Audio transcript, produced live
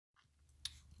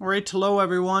All right, hello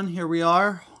everyone. Here we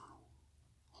are.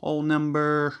 Hole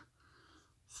number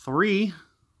 3,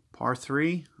 par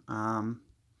 3. Trying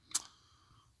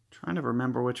to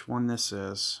remember which one this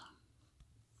is.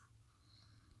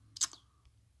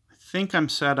 I think I'm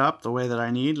set up the way that I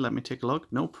need. Let me take a look.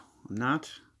 Nope, I'm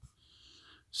not.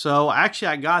 So actually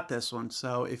I got this one.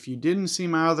 So if you didn't see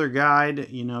my other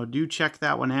guide, do check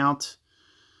that one out.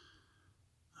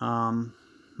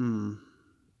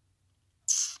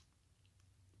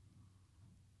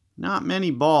 Not many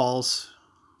balls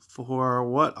for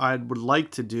what I would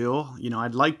like to do.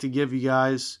 I'd like to give you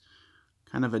guys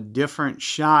kind of a different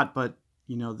shot, but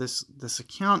this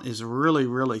account is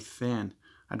really thin.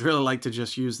 I'd really like to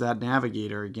just use that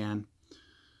navigator again.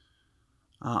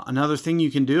 Another thing you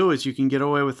can do is you can get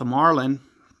away with the Marlin.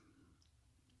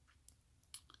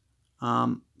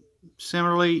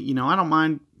 Similarly, I don't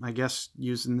mind, I guess,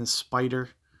 using this spider.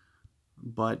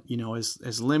 But,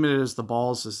 as limited as the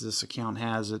balls as this account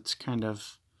has, it's kind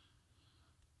of,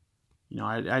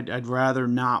 I'd rather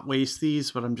not waste these,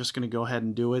 but I'm just going to go ahead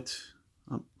and do it.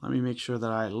 Let me make sure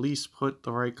that I at least put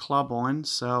the right club on.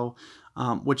 So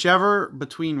whichever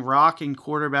between rock and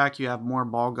quarterback you have more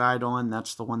ball guide on,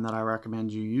 that's the one that I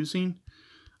recommend you using.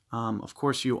 Of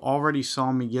course, you already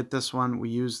saw me get this one. We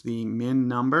use the min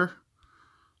number.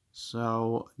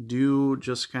 So do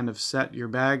just kind of set your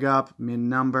bag up, min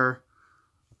number.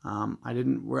 I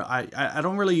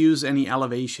don't really use any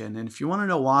elevation, and if you want to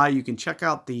know why, you can check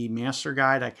out the master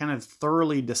guide. I kind of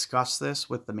thoroughly discuss this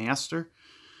with the master.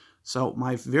 So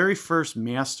my very first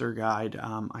master guide,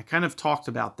 I kind of talked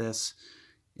about this,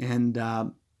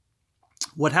 and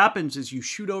what happens is you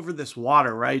shoot over this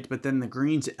water, right? But then the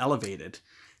green's elevated.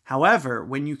 However,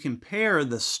 when you compare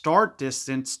the start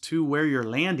distance to where you're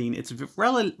landing, it's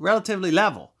relatively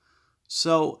level.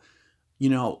 So,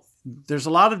 there's a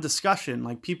lot of discussion.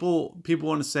 Like people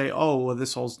want to say, oh, well,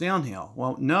 this hole's downhill.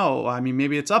 Well, no, I mean,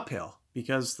 maybe it's uphill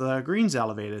because the green's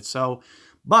elevated. So,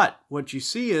 but what you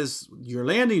see is your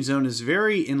landing zone is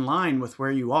very in line with where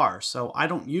you are. So I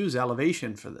don't use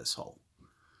elevation for this hole.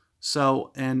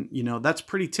 So, and that's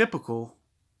pretty typical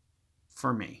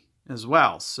for me as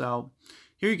well. So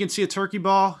here you can see a turkey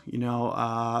ball,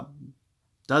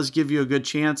 does give you a good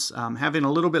chance. Having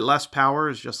a little bit less power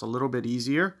is just a little bit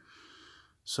easier.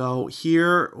 So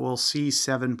here we'll see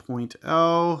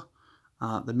 7.0.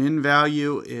 The min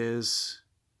value is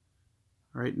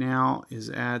right now is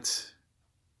at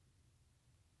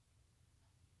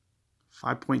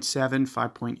 5.7,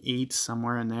 5.8,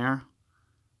 somewhere in there.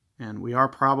 And we are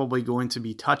probably going to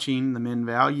be touching the min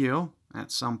value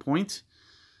at some point.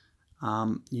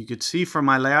 You could see from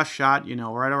my last shot,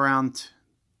 right around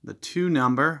the 2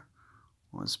 number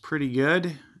was pretty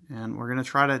good. And we're going to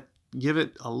try to give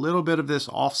it a little bit of this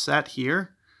offset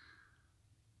here.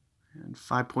 And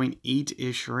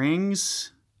 5.8-ish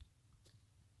rings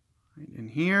right in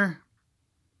here.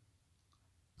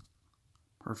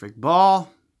 Perfect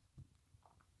ball.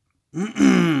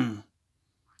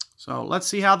 So let's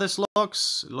see how this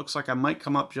looks. It looks like I might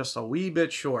come up just a wee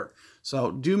bit short.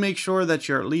 So do make sure that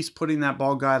you're at least putting that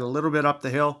ball guide a little bit up the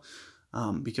hill,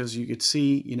 because you could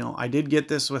see, I did get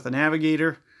this with a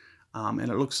navigator, and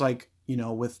it looks like,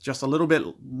 with just a little bit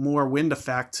more wind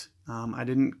effect, I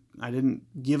didn't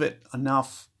give it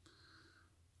enough,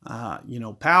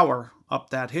 power up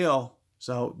that hill.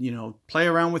 So, play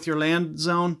around with your land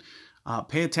zone,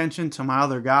 pay attention to my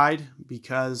other guide,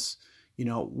 because,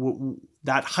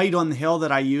 that height on the hill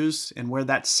that I used and where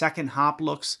that second hop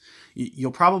looks,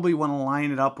 you'll probably want to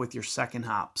line it up with your second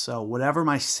hop. So whatever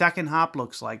my second hop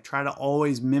looks like, try to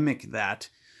always mimic that.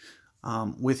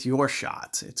 With your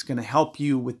shots. It's going to help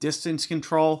you with distance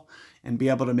control and be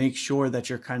able to make sure that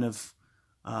you're kind of,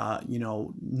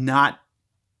 not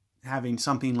having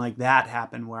something like that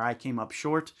happen where I came up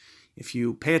short. If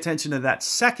you pay attention to that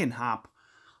second hop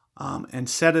and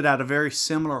set it at a very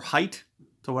similar height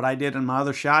to what I did in my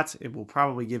other shots, it will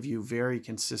probably give you very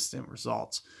consistent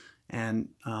results. And,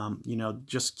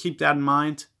 just keep that in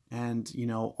mind, and,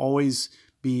 always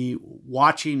be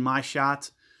watching my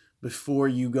shots before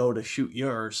you go to shoot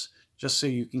yours, just so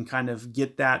you can kind of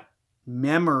get that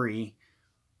memory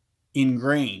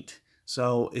ingrained.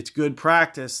 So it's good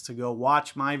practice to go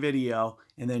watch my video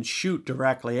and then shoot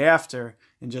directly after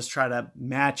and just try to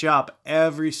match up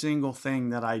every single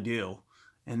thing that I do,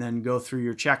 and then go through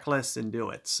your checklist and do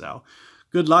it. So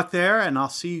good luck there, and I'll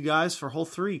see you guys for hole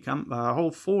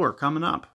 4 coming up.